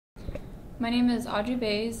My name is Audrey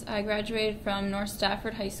Baise. I graduated from North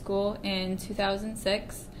Stafford High School in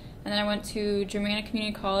 2006, and then I went to Germanna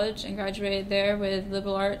Community College and graduated there with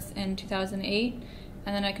liberal arts in 2008,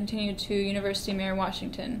 and then I continued to University of Mary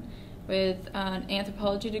Washington with an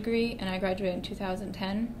anthropology degree, and I graduated in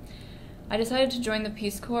 2010. I decided to join the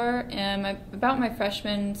Peace Corps about my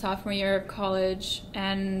sophomore year of college,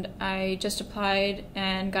 and I just applied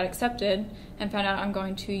and got accepted and found out I'm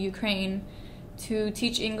going to Ukraine to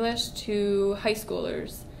teach English to high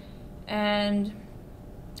schoolers. And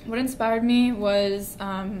what inspired me was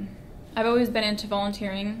I've always been into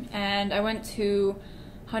volunteering, and I went to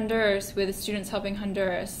Honduras with Students Helping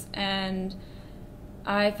Honduras, and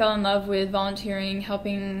I fell in love with volunteering,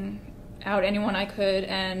 helping out anyone I could.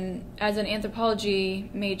 And as an anthropology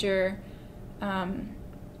major,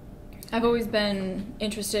 I've always been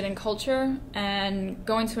interested in culture, and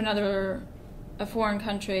going to a foreign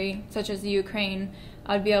country such as the Ukraine,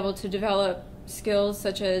 I'd be able to develop skills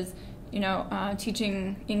such as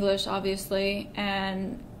teaching English, obviously,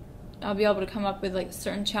 and I'll be able to come up with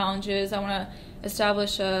certain challenges. I want to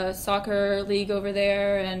establish a soccer league over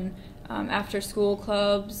there, and after school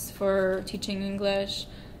clubs for teaching English.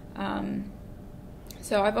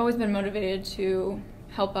 So I've always been motivated to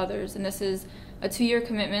help others, and this is a 2-year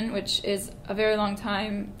commitment, which is a very long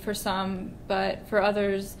time for some, but for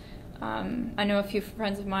others, I know a few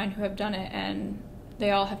friends of mine who have done it, and they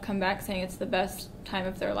all have come back saying it's the best time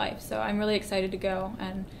of their life. So I'm really excited to go,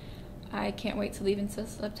 and I can't wait to leave in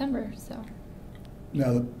September. So.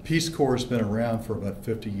 Now, the Peace Corps has been around for about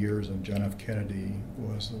 50 years, and John F. Kennedy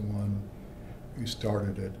was the one who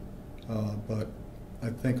started it. But I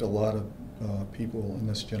think a lot of people in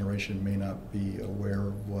this generation may not be aware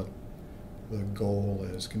of what the goal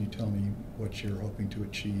is. Can you tell me what you're hoping to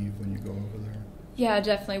achieve when you go over there? Yeah,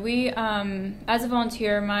 definitely. We, as a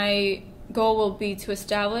volunteer, my goal will be to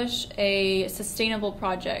establish a sustainable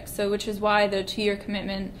project, which is why the 2-year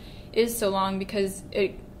commitment is so long, because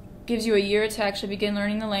it gives you a year to actually begin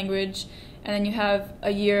learning the language, and then you have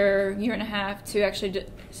a year and a half to actually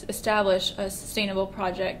establish a sustainable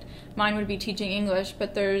project. Mine would be teaching English,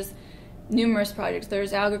 but there's numerous projects.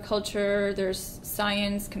 There's agriculture, there's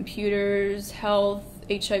science, computers, health,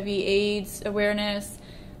 HIV/AIDS awareness.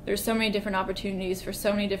 There's so many different opportunities for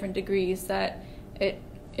so many different degrees that it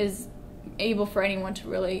is able for anyone to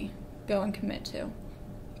really go and commit to.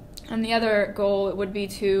 And the other goal would be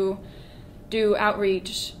to do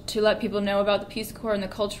outreach, to let people know about the Peace Corps and the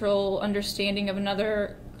cultural understanding of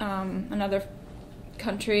another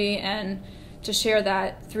country, and to share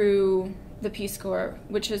that through the Peace Corps,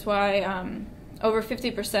 which is why over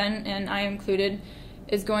 50%, and I included,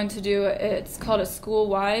 is going to do, it's called a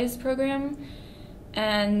School-Wise program.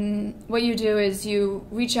 And what you do is you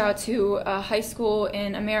reach out to a high school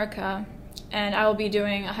in America, and I will be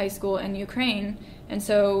doing a high school in Ukraine. And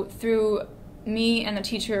so through me and the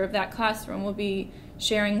teacher of that classroom, we'll be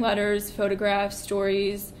sharing letters, photographs,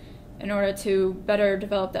 stories, in order to better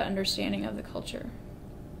develop that understanding of the culture.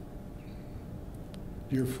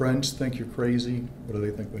 Do your friends think you're crazy? What do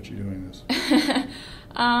they think about you doing this?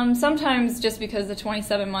 Sometimes just because the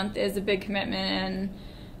 27-month is a big commitment,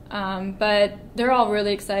 but they're all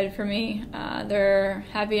really excited for me. They're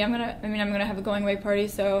happy. I'm gonna have a going away party,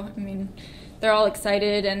 so they're all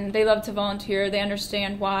excited, and they love to volunteer. They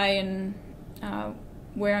understand why and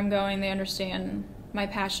where I'm going. They understand my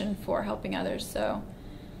passion for helping others, so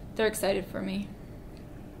they're excited for me.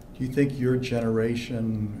 Do you think your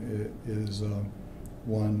generation is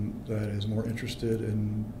one that is more interested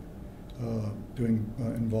in doing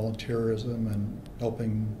in volunteerism and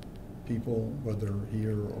helping people, whether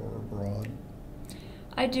here or abroad?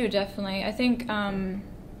 I do, definitely. I think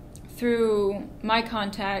through my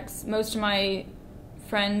contacts, most of my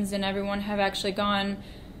friends and everyone have actually gone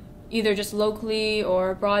either just locally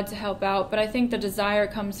or abroad to help out, but I think the desire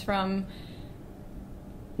comes from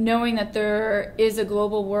knowing that there is a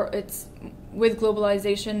global world. It's with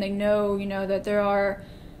globalization, they know that there are,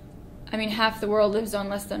 half the world lives on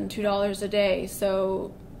less than $2 a day.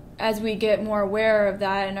 So as we get more aware of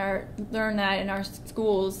that and learn that in our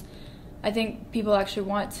schools, I think people actually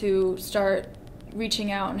want to start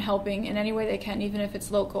reaching out and helping in any way they can, even if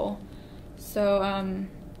it's local. So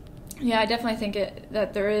yeah, I definitely think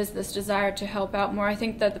that there is this desire to help out more. I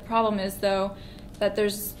think that the problem is, though, that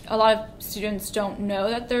there's a lot of students don't know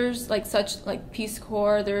that there's such Peace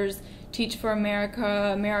Corps, there's Teach for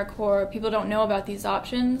America, AmeriCorps. People don't know about these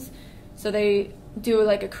options, so they do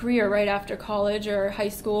a career right after college or high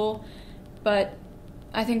school. But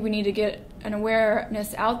I think we need to get an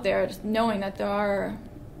awareness out there, just knowing that there are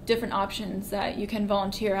different options that you can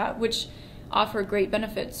volunteer at, which offer great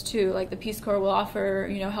benefits too. Like the Peace Corps will offer,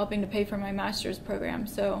 helping to pay for my master's program.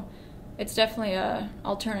 So it's definitely a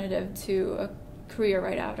alternative to a career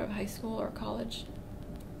right out of high school or college.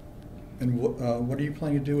 And what are you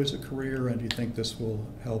planning to do as a career, and do you think this will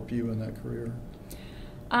help you in that career?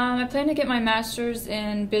 I plan to get my master's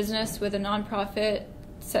in business with a nonprofit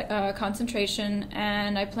concentration,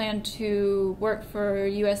 and I plan to work for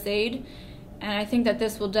USAID, and I think that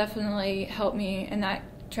this will definitely help me in that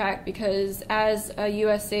track, because as a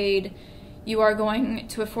USAID, you are going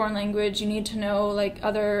to a foreign language, you need to know like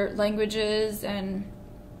other languages, and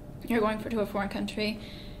you're going to a foreign country,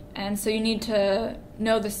 and so you need to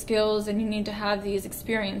know the skills and you need to have these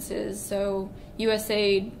experiences. So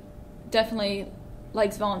USAID definitely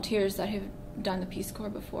likes volunteers that have done the Peace Corps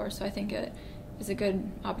before, so I think it is a good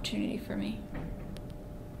opportunity for me.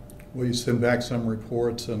 Will you send back some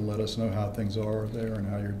reports and let us know how things are there and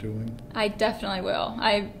how you're doing? I definitely will.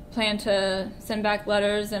 I plan to send back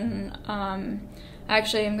letters, and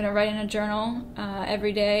actually I'm going to write in a journal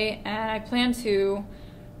every day, and I plan to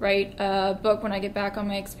write a book when I get back on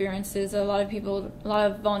my experiences. A lot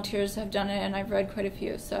of volunteers have done it, and I've read quite a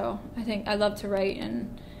few, so I think I'd love to write,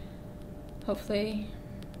 and hopefully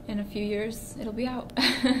in a few years it'll be out.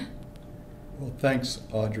 Well, thanks,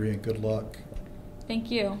 Audrey, and good luck. Thank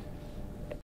you.